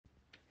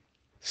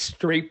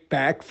Straight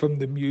back from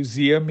the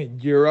museum in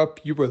Europe,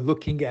 you were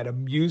looking at a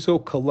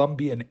Muzo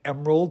Colombian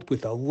emerald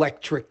with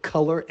electric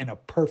color and a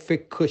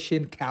perfect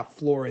cushion Cap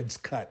Florence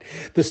cut.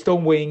 The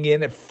stone weighing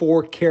in at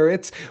 4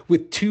 carats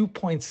with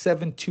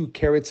 2.72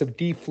 carats of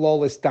deep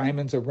flawless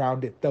diamonds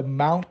around it. The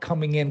amount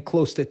coming in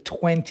close to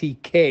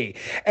 20K.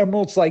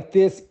 Emeralds like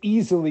this,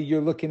 easily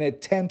you're looking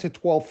at 10 to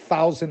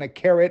 12,000 a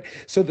carat.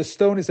 So the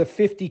stone is a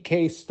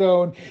 50K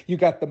stone. You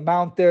got the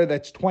mount there,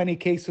 that's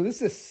 20K. So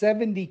this is a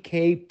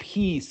 70K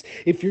piece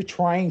if you're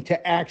trying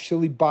to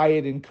actually buy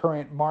it in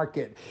current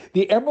market.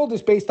 The emerald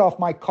is based off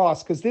my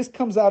cost because this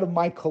comes out of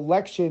my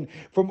collection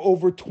from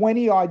over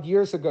 20 odd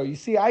years ago. You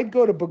see, I'd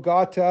go to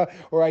Bogota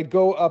or I'd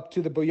go up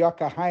to the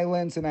Boyaca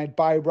Highlands and I'd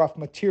buy rough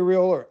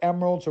material or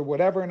emeralds or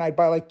whatever, and I'd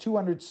buy like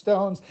 200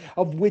 stones,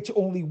 of which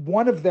only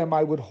one of them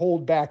I would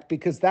hold back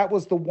because that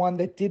was the one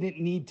that didn't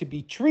need to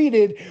be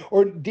treated,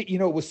 or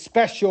it was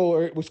special,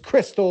 or it was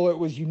crystal, or it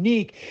was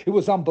unique, it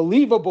was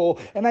unbelievable,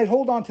 and I'd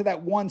hold on to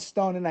that one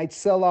stone and I'd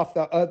sell off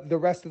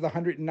the rest of the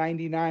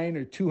 199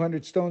 or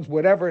 200 stones,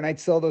 whatever, and I'd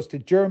sell those to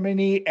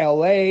Germany,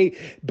 LA,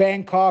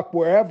 Bangkok,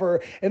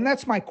 wherever. And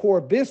that's my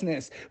core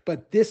business.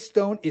 But this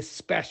stone is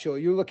special.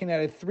 You're looking at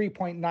a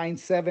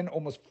 3.97,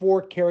 almost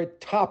 4 carat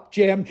top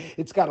gem.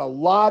 It's got a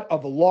lot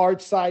of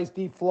large size,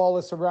 deep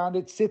flawless around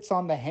it, sits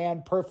on the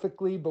hand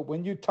perfectly. But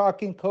when you're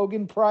talking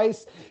Kogan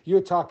price,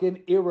 you're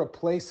talking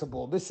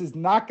irreplaceable. This is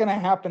not going to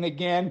happen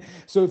again.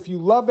 So if you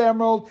love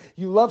emerald,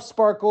 you love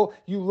sparkle,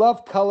 you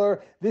love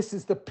color, this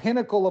is the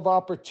pinnacle of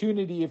opportunity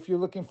if you're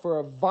looking for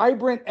a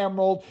vibrant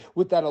emerald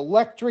with that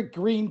electric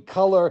green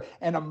color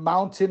and a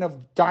mountain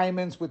of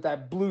diamonds with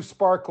that blue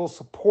sparkle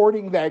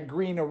supporting that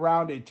green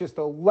around it. Just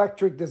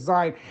electric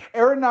design,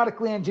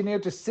 aeronautically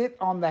engineered to sit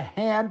on the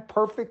hand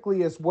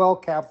perfectly as well.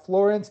 Cap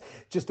Florence,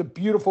 just a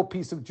beautiful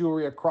piece of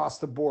jewelry across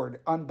the board.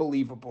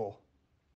 Unbelievable.